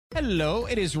Hello,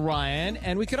 it is Ryan,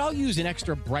 and we could all use an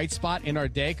extra bright spot in our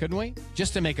day, couldn't we?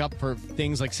 Just to make up for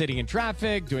things like sitting in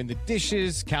traffic, doing the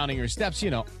dishes, counting your steps,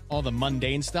 all the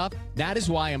mundane stuff. That is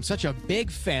why I'm such a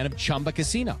big fan of Chumba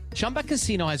Casino. Chumba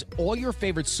Casino has all your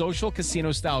favorite social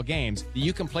casino-style games that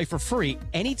you can play for free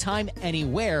anytime,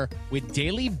 anywhere with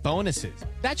daily bonuses.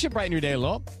 That should brighten your day a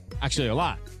little. Actually, a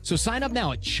lot. So sign up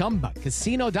now at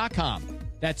ChumbaCasino.com.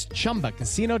 That's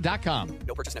ChumbaCasino.com.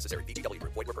 No purchase necessary. VGW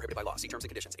Group. Void where prohibited by law. See terms and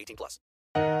conditions. 18+.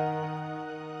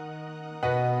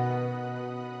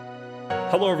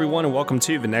 Hello, everyone, and welcome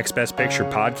to the Next Best Picture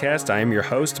podcast. I am your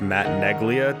host, Matt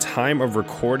Neglia. Time of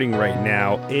recording right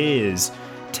now is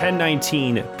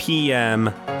 10:19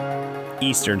 p.m.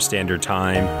 Eastern Standard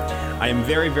Time. I am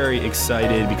very, very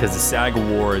excited because the SAG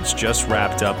Awards just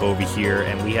wrapped up over here,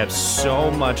 and we have so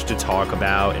much to talk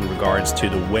about in regards to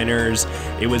the winners.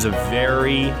 It was a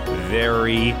very,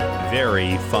 very,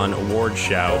 very fun award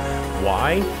show.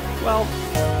 Why? Well,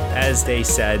 as they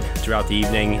said throughout the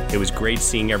evening, it was great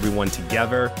seeing everyone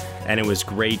together, and it was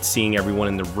great seeing everyone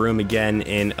in the room again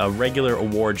in a regular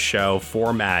award show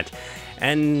format.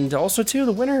 And also, too,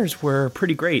 the winners were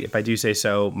pretty great, if I do say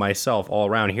so myself, all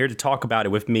around. Here to talk about it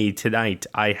with me tonight,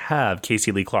 I have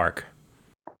Casey Lee Clark.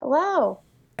 Hello.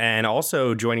 And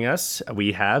also joining us,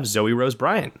 we have Zoe Rose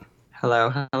Bryant.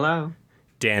 Hello, hello.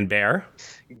 Dan Baer.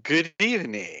 Good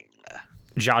evening.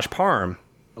 Josh Parham.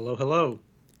 Hello, hello.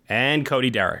 And Cody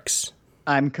Derricks.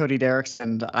 I'm Cody Derricks,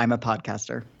 and I'm a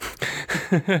podcaster.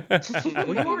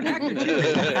 Well, you are an actor, too.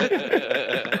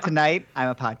 Tonight, I'm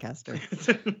a podcaster.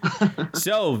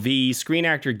 So, the Screen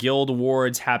Actor Guild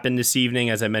Awards happened this evening,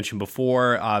 as I mentioned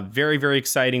before. Very, very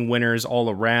exciting winners all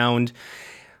around.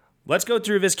 Let's go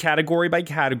through this category by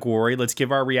category. Let's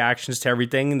give our reactions to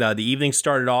everything. The evening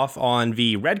started off on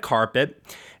the red carpet,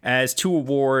 as two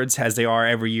awards, as they are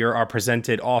every year, are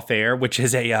presented off-air, which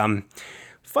is a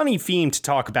funny theme to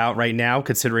talk about right now,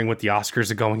 considering what the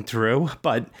Oscars are going through.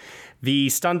 But the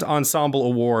Stunt Ensemble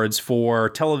Awards for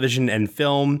television and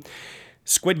film.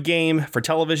 Squid Game for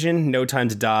television, No Time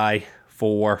to Die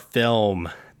for film.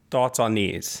 Thoughts on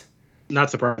these?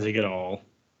 Not surprising at all.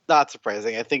 Not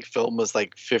surprising. I think film was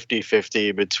like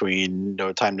 50-50 between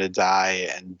No Time to Die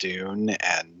and Dune,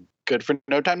 and good for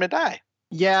No Time to Die.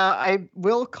 Yeah, I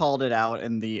will called it out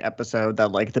in the episode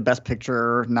that like the Best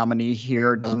Picture nominee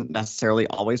here doesn't necessarily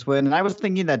always win. And I was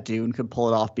thinking that Dune could pull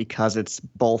it off because it's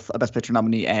both a Best Picture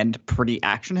nominee and pretty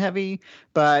action heavy.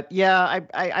 But yeah,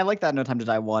 I like that No Time to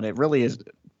Die one. It really is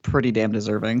pretty damn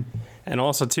deserving. And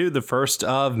also, too, the first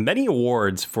of many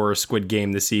awards for Squid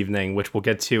Game this evening, which we'll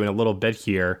get to in a little bit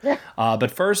here.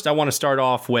 But first, I want to start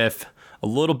off with a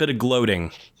little bit of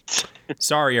gloating.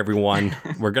 Sorry, everyone.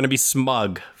 We're going to be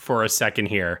smug for a second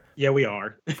here. Yeah, we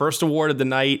are. First award of the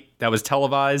night that was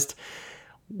televised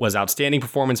was Outstanding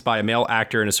Performance by a Male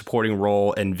Actor in a Supporting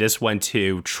Role, and this went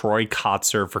to Troy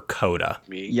Kotsur for Coda.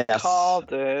 We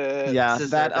called it. Yeah,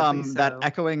 that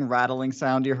echoing, rattling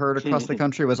sound you heard across the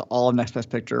country was all of Next Best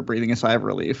Picture breathing a sigh of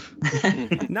relief.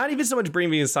 Not even so much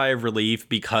breathing a sigh of relief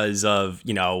because of,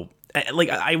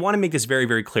 I want to make this very,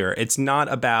 very clear. It's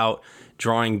not about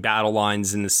drawing battle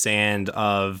lines in the sand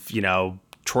of,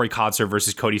 Troy Kotsur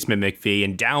versus Cody Smith-McPhee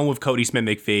and down with Cody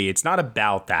Smith-McPhee. It's not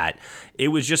about that. It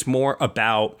was just more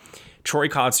about Troy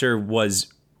Kotsur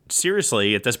was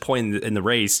seriously, at this point in the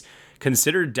race,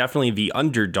 considered definitely the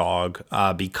underdog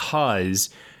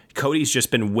because Cody's just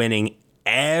been winning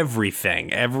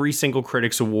everything, every single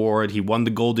Critics Award. He won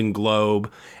the Golden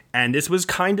Globe. And this was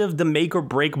kind of the make or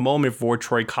break moment for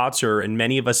Troy Kotsur, and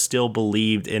many of us still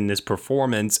believed in this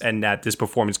performance and that this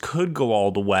performance could go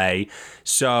all the way.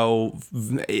 So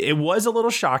it was a little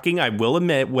shocking, I will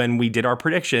admit, when we did our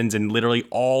predictions, and literally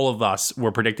all of us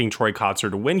were predicting Troy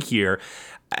Kotsur to win here.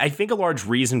 I think a large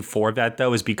reason for that,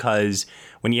 though, is because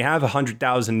when you have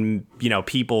 100,000,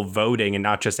 people voting, and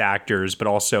not just actors, but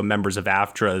also members of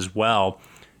AFTRA as well,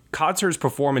 Kotsur's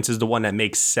performance is the one that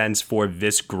makes sense for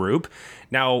this group.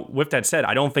 Now, with that said,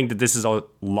 I don't think that this is a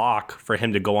lock for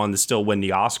him to go on to still win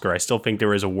the Oscar. I still think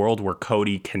there is a world where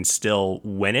Cody can still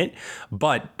win it.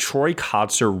 But Troy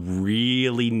Kotsur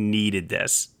really needed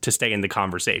this to stay in the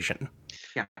conversation.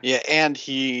 Yeah, and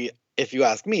he, if you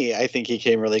ask me, I think he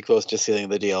came really close to sealing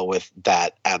the deal with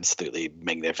that absolutely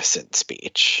magnificent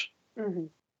speech. Mm-hmm.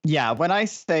 Yeah, when I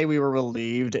say we were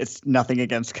relieved, it's nothing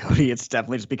against Cody. It's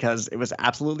definitely just because it was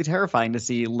absolutely terrifying to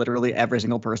see literally every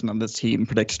single person on this team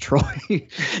predict Troy.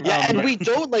 Yeah, and we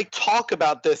don't talk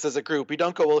about this as a group. We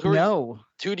don't go, well,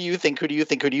 who do you think? Who do you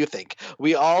think? Who do you think?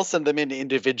 We all send them in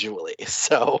individually.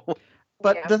 So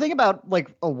But Yeah. the thing about like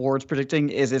awards predicting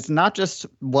is it's not just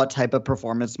what type of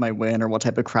performance might win or what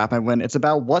type of crap might win. It's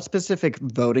about what specific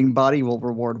voting body will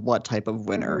reward what type of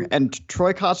winner. And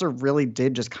Troy Kotsur really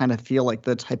did just kind of feel like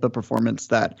the type of performance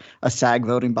that a SAG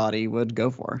voting body would go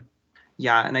for.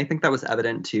 Yeah, and I think that was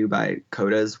evident too by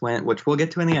Coda's win, which we'll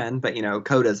get to in the end. But,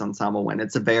 Coda's ensemble win.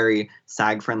 It's a very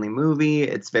SAG-friendly movie.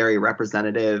 It's very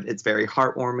representative. It's very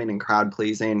heartwarming and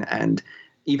crowd-pleasing. And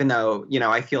even though,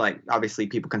 I feel like obviously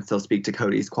people can still speak to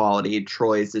Cody's quality,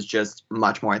 Troy's is just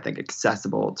much more, I think,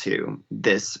 accessible to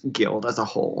this guild as a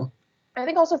whole. I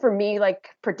think also for me, like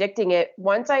predicting it,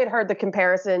 once I had heard the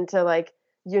comparison to like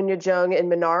Yoon Jung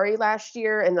and Minari last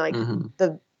year and like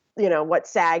the, what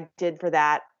SAG did for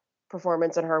that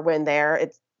performance and her win there,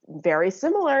 it's very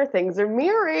similar. Things are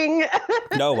mirroring.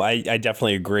 No, I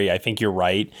definitely agree. I think you're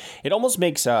right. It almost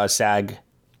makes SAG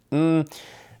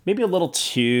maybe a little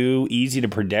too easy to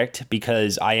predict,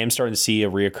 because I am starting to see a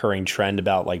reoccurring trend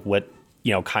about like what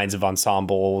kinds of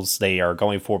ensembles they are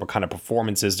going for, what kind of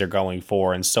performances they're going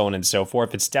for, and so on and so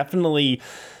forth. It's definitely,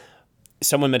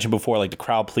 someone mentioned before, like the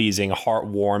crowd pleasing,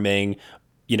 heartwarming,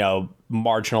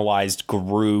 marginalized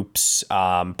groups.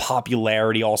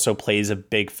 Popularity also plays a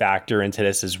big factor into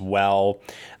this as well.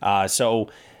 So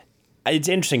it's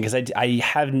interesting because I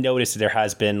have noticed that there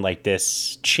has been like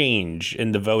this change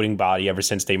in the voting body ever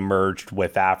since they merged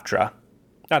with AFTRA.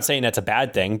 Not saying that's a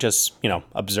bad thing, just,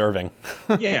 observing.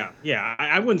 Yeah.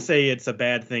 I wouldn't say it's a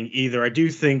bad thing either. I do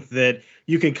think that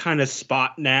you can kind of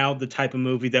spot now the type of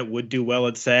movie that would do well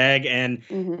at SAG. And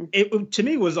it, to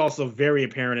me, was also very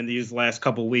apparent in these last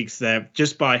couple of weeks that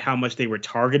just by how much they were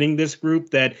targeting this group,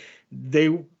 that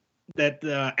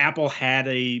Apple had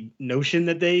a notion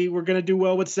that they were going to do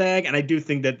well with SAG. And I do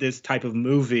think that this type of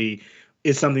movie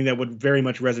is something that would very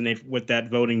much resonate with that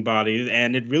voting body.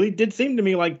 And it really did seem to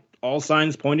me like all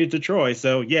signs pointed to Troy.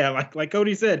 So yeah, like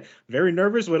Cody said, very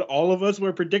nervous when all of us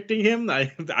were predicting him.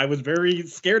 I was very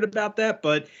scared about that,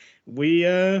 but we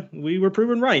were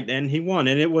proven right, and he won,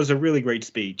 and it was a really great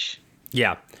speech.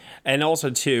 Yeah. And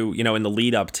also, too, in the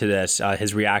lead up to this,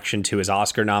 his reaction to his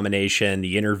Oscar nomination,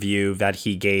 the interview that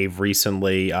he gave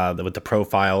recently with the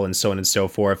profile and so on and so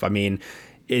forth. I mean,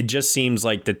 it just seems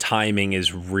like the timing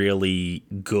is really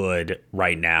good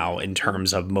right now in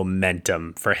terms of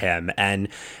momentum for him. And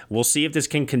we'll see if this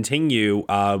can continue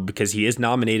because he is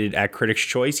nominated at Critics'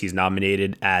 Choice. He's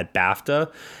nominated at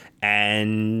BAFTA.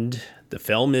 And the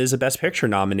film is a Best Picture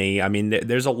nominee. I mean,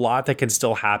 there's a lot that can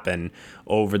still happen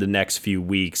over the next few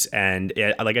weeks. And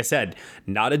like I said,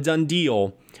 not a done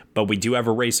deal, but we do have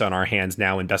a race on our hands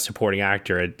now in Best Supporting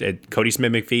Actor. Cody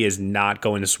Smith-McPhee is not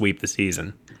going to sweep the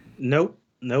season. Nope.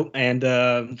 And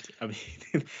I mean,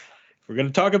 if we're going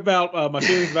to talk about my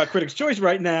feelings about Critics' Choice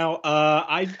right now,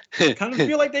 I kind of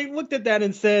feel like they looked at that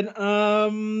and said,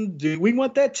 do we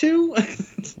want that too?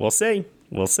 We'll see.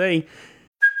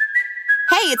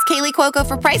 Hey, it's Kaylee Cuoco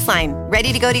for Priceline.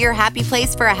 Ready to go to your happy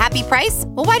place for a happy price?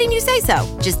 Well, why didn't you say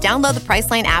so? Just download the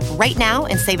Priceline app right now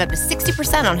and save up to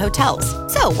 60% on hotels.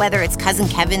 So whether it's Cousin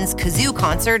Kevin's Kazoo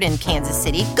Concert in Kansas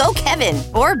City, go Kevin,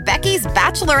 or Becky's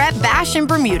Bachelorette Bash in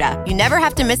Bermuda, you never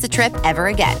have to miss a trip ever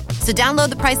again. So download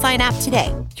the Priceline app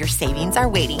today. Your savings are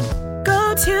waiting.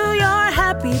 Go to your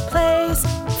happy place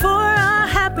for a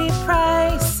happy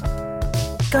price.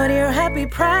 Go to your happy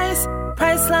price,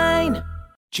 Priceline.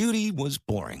 Judy was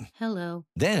boring. Hello.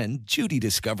 Then Judy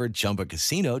discovered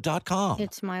ChumbaCasino.com.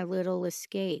 It's my little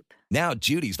escape. Now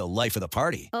Judy's the life of the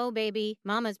party. Oh, baby,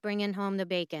 mama's bringing home the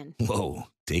bacon. Whoa,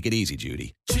 take it easy,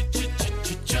 Judy.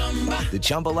 The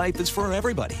Chumba life is for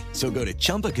everybody. So go to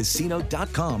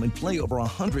ChumbaCasino.com and play over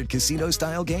 100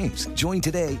 casino-style games. Join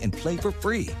today and play for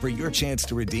free for your chance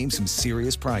to redeem some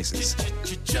serious prizes.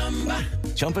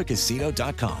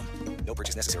 ChumbaCasino.com. No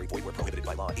purchase necessary. Void where prohibited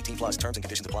by law. 18 plus terms and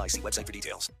conditions apply. See website for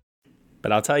details.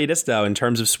 But I'll tell you this, though, in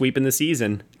terms of sweeping the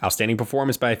season, outstanding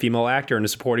performance by a female actor in a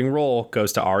supporting role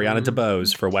goes to Ariana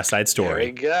DeBose for West Side Story.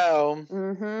 There we go.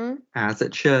 Mm-hmm. As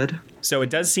it should. So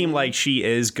it does seem like she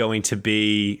is going to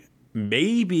be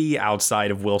maybe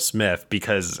outside of Will Smith,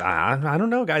 because I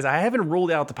don't know, guys. I haven't ruled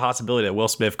out the possibility that Will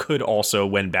Smith could also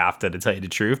win BAFTA, to tell you the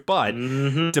truth. But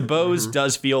DeBose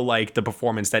does feel like the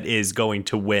performance that is going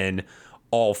to win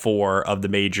all four of the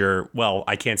major, well,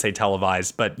 I can't say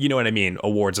televised, but you know what I mean,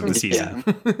 awards of the season.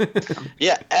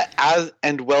 Yeah,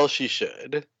 she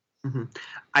should. Mm-hmm.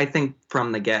 I think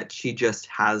from the get, she just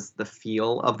has the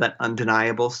feel of that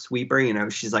undeniable sweeper.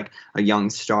 She's like a young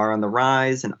star on the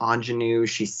rise, an ingenue.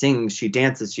 She sings, she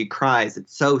dances, she cries.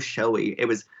 It's so showy. It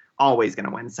was always going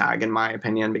to win SAG, in my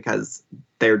opinion, because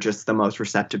they're just the most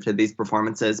receptive to these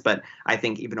performances. But I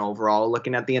think even overall,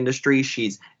 looking at the industry,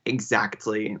 she's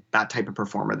exactly that type of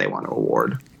performer they want to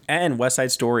award. And West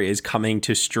Side Story is coming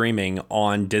to streaming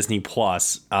on Disney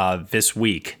Plus this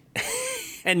week.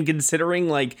 And considering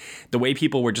like the way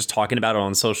people were just talking about it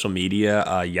on social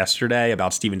media yesterday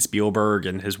about Steven Spielberg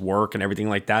and his work and everything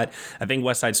like that, I think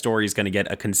West Side Story is going to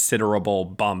get a considerable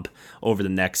bump over the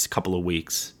next couple of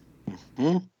weeks.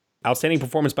 Mm-hmm. Outstanding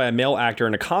performance by a male actor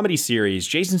in a comedy series,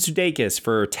 Jason Sudeikis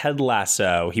for Ted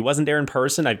Lasso. He wasn't there in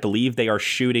person. I believe they are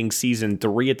shooting season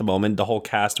 3 at the moment. The whole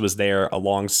cast was there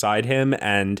alongside him.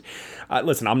 And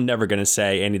listen, I'm never going to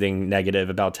say anything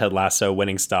negative about Ted Lasso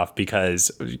winning stuff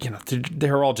because, you know,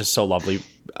 they're all just so lovely.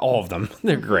 All of them.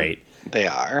 They're great. They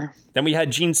are. Then we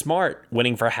had Jean Smart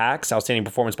winning for Hacks, outstanding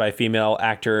performance by a female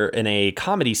actor in a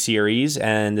comedy series.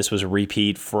 And this was a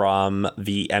repeat from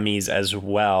the Emmys as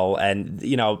well. And,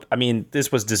 you know, I mean,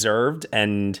 this was deserved.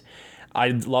 And I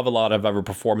love a lot of other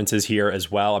performances here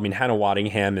as well. I mean, Hannah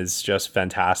Waddingham is just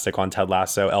fantastic on Ted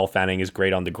Lasso. Elle Fanning is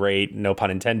great on The Great, no pun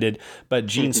intended. But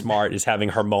Jean Smart is having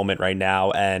her moment right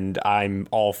now. And I'm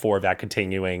all for that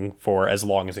continuing for as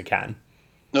long as it can.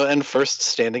 No, and first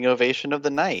standing ovation of the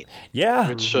night. Yeah.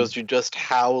 Which shows you just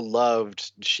how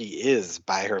loved she is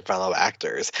by her fellow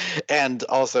actors. And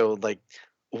also, like,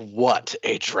 what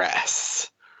a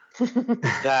dress.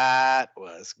 That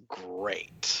was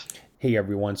great. Hey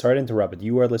everyone, sorry to interrupt, but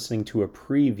you are listening to a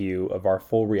preview of our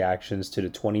full reactions to the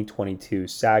 2022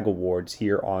 SAG Awards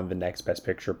here on the Next Best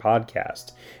Picture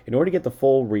podcast. In order to get the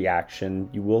full reaction,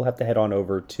 you will have to head on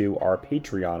over to our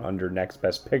Patreon under Next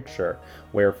Best Picture,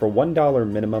 where for $1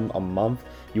 minimum a month,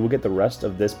 you will get the rest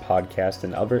of this podcast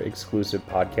and other exclusive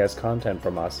podcast content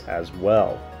from us as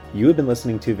well. You have been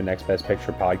listening to the Next Best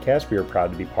Picture podcast. We are proud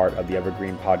to be part of the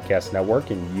Evergreen Podcast Network,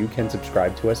 and you can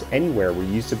subscribe to us anywhere where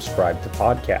you subscribe to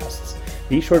podcasts.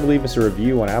 Be sure to leave us a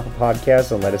review on Apple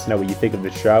Podcasts and let us know what you think of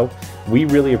the show. We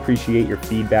really appreciate your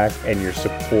feedback and your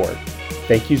support.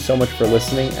 Thank you so much for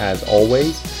listening, as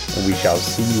always, and we shall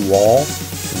see you all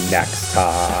next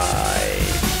time.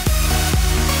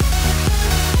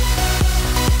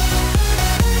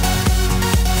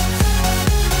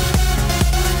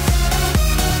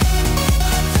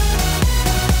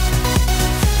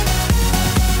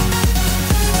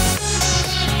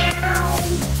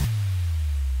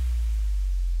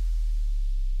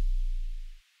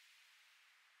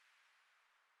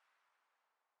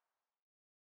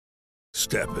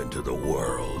 Step into the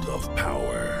world of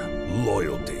power,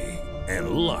 loyalty, and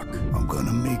luck. I'm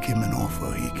gonna make him an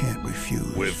offer he can't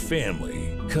refuse. With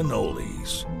family,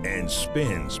 cannolis, and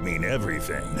spins mean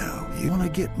everything. Now, you wanna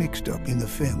get mixed up in the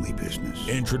family business.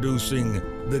 Introducing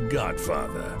The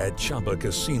Godfather at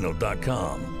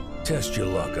ChumbaCasino.com. Test your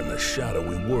luck in the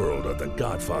shadowy world of The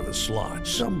Godfather slot.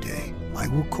 Someday, I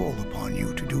will call upon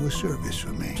you to do a service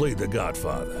for me. Play The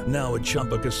Godfather, now at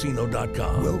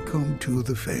ChumbaCasino.com. Welcome to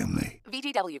the family.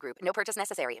 VGW Group. No purchase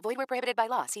necessary. Void where prohibited by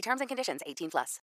law. See terms and conditions. 18+.